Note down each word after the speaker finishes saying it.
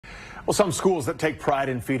Well, some schools that take pride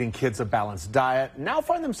in feeding kids a balanced diet now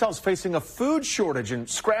find themselves facing a food shortage and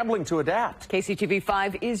scrambling to adapt. KCTV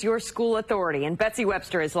 5 is your school authority, and Betsy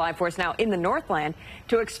Webster is live for us now in the Northland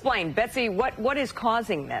to explain. Betsy, what is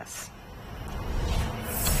causing this?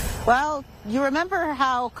 Well, you remember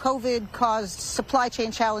how COVID caused supply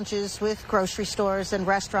chain challenges with grocery stores and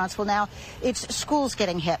restaurants? Well, now it's schools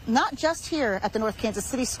getting hit, not just here at the North Kansas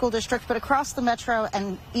City School District, but across the metro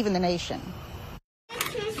and even the nation.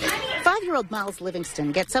 5-year-old Miles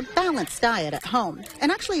Livingston gets a balanced diet at home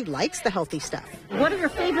and actually likes the healthy stuff. What are your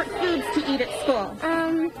favorite foods to eat at school?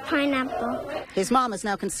 Pineapple. His mom is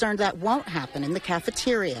now concerned that won't happen in the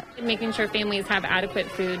cafeteria. Making sure families have adequate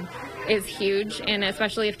food is huge, and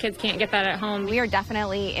especially if kids can't get that at home. We are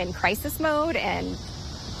definitely in crisis mode, and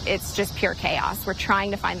it's just pure chaos. We're trying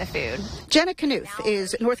to find the food. Jenna Knuth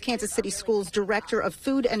is North Kansas City Schools Director of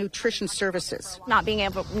Food and Nutrition Services. Not being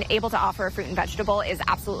able to offer a fruit and vegetable is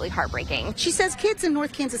absolutely heartbreaking. She says kids in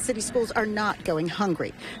North Kansas City schools are not going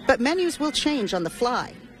hungry, but menus will change on the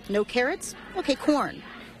fly. No carrots? Okay, corn.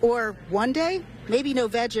 Or one day, maybe no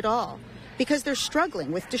veg at all, because they're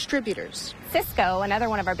struggling with distributors. Cisco, another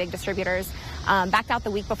one of our big distributors, backed out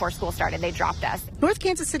the week before school started. They dropped us. North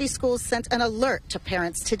Kansas City Schools sent an alert to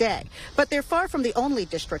parents today, but they're far from the only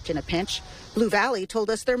district in a pinch. Blue Valley told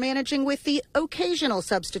us they're managing with the occasional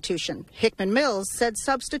substitution. Hickman Mills said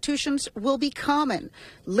substitutions will be common.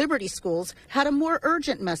 Liberty Schools had a more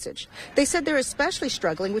urgent message. They said they're especially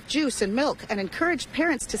struggling with juice and milk and encouraged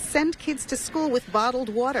parents to send kids to school with bottled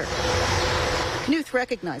water. Knuth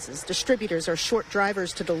recognizes distributors are short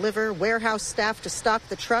drivers to deliver, warehouse staff to stock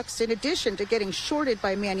the trucks, in addition to getting shorted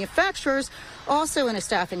by manufacturers, also in a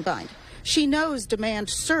staffing bind. She knows demand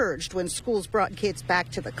surged when schools brought kids back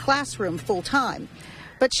to the classroom full time.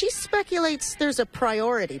 But she speculates there's a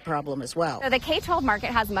priority problem as well. So the K-12 market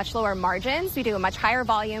has much lower margins. We do a much higher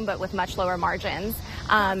volume, but with much lower margins.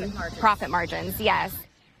 Profit margins, yes.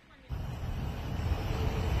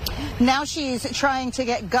 Now she's trying to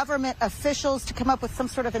get government officials to come up with some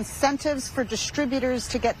sort of incentives for distributors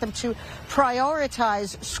to get them to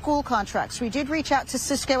prioritize school contracts. We did reach out to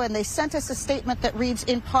Cisco, and they sent us a statement that reads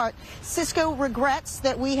in part, Cisco regrets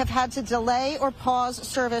that we have had to delay or pause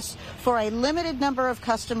service for a limited number of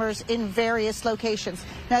customers in various locations.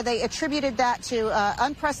 Now, they attributed that to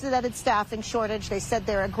unprecedented staffing shortage. They said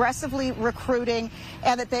they're aggressively recruiting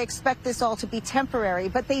and that they expect this all to be temporary,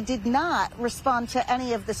 but they did not respond to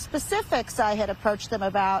any of the specifics I had approached them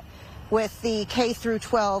about with the K through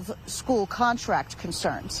 12 school contract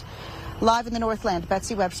concerns. Live in the Northland,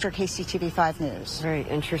 Betsy Webster, KCTV 5 News. Very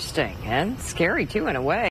interesting and scary, too, in a way.